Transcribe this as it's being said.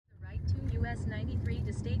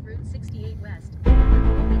to State Route 68 West.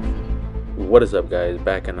 Boulder City. What is up, guys?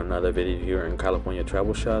 Back in another video here in California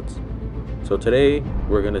Travel Shots. So today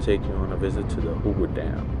we're going to take you on a visit to the Hoover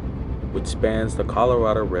Dam, which spans the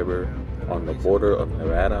Colorado River on the border of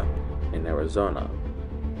Nevada and Arizona,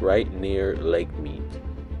 right near Lake Mead.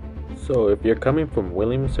 So if you're coming from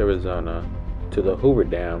Williams, Arizona to the Hoover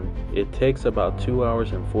Dam, it takes about 2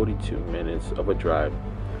 hours and 42 minutes of a drive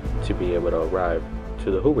to be able to arrive to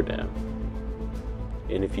the Hoover Dam.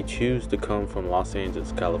 And if you choose to come from Los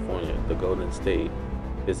Angeles, California, the Golden State,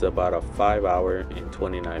 it's about a 5 hour and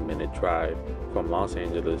 29-minute drive from Los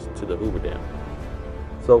Angeles to the Hoover Dam.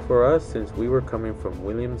 So for us, since we were coming from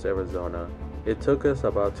Williams, Arizona, it took us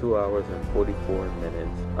about 2 hours and 44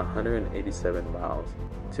 minutes, 187 miles,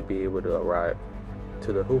 to be able to arrive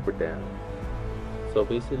to the Hoover Dam. So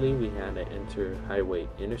basically we had to enter Highway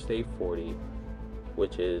Interstate 40,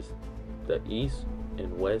 which is the east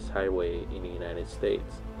and west highway in the United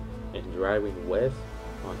States, and driving west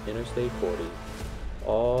on Interstate 40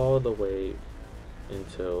 all the way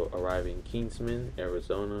until arriving Kingsman,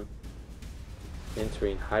 Arizona,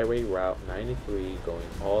 entering Highway Route 93, going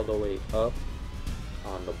all the way up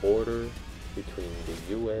on the border between the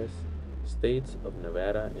U.S. states of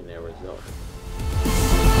Nevada and Arizona.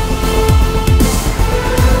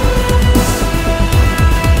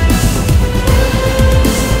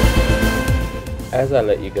 As I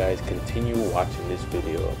let you guys continue watching this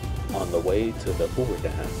video on the way to the Hoover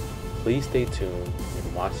Dam, please stay tuned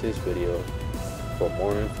and watch this video for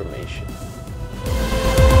more information.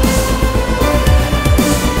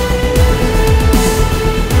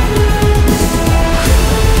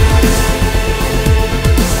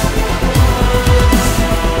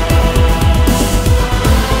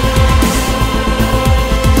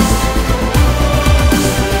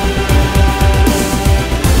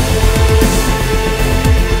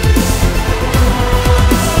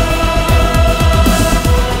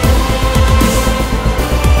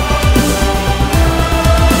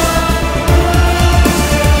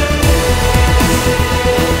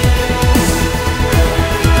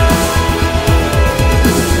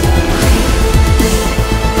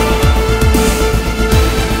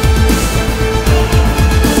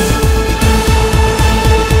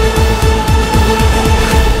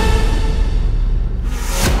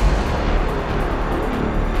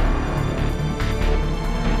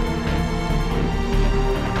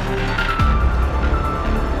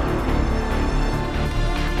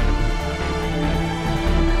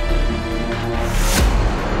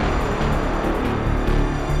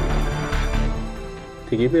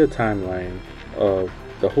 To give you a timeline of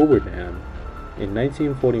the Hoover Dam, in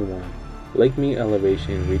 1941, Lake Mead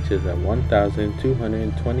elevation reaches at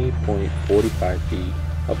 1,220.45 feet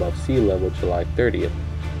above sea level July 30th.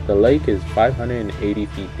 The lake is 580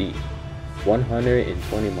 feet deep,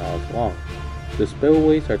 120 miles long. The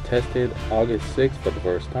spillways are tested August 6th for the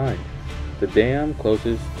first time. The dam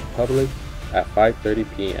closes to public at 5:30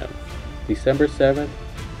 p.m. December 7th,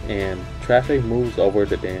 and traffic moves over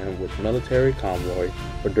the dam with military convoy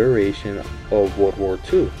for duration of World War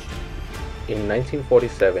II. In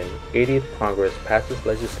 1947, 80th Congress passes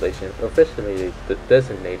legislation officially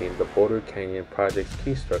designating the Boulder Canyon Project's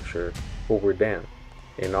key structure, Hoover Dam,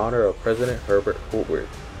 in honor of President Herbert Hoover.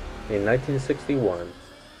 In 1961,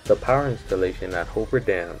 the power installation at Hoover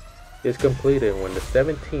Dam is completed when the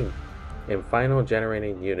 17th and final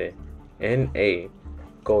generating unit, NA,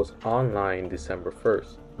 goes online December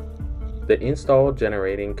 1st. The installed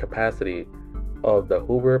generating capacity of the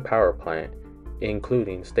Hoover power plant,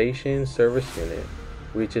 including station service unit,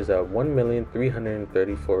 reaches at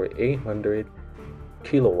 1,334,800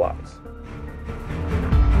 kilowatts.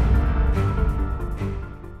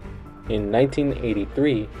 In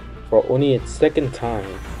 1983, for only its second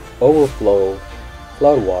time, overflow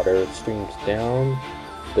floodwater streams down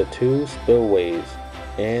the two spillways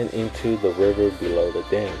and into the river below the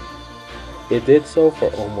dam. It did so for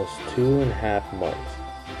almost 2.5 months.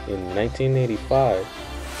 In 1985,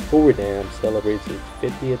 Hoover Dam celebrates its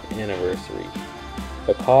 50th anniversary.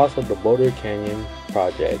 The cost of the Boulder Canyon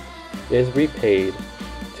project is repaid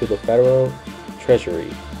to the federal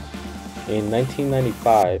treasury. In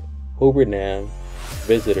 1995, Hoover Dam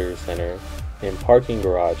Visitor Center and Parking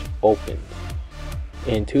Garage opened.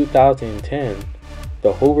 In 2010,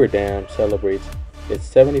 the Hoover Dam celebrates its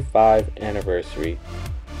 75th anniversary.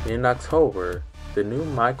 In October, the new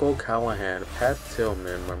Michael Callahan Pat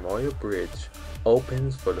Tillman Memorial Bridge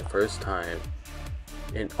opens for the first time,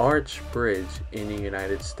 an arch bridge in the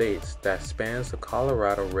United States that spans the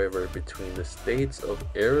Colorado River between the states of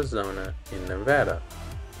Arizona and Nevada.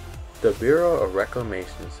 The Bureau of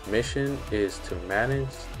Reclamation's mission is to manage,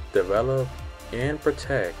 develop, and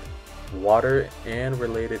protect water and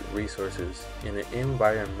related resources in an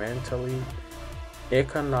environmentally,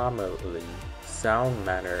 economically sound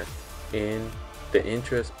manner in the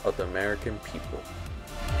interest of the American people.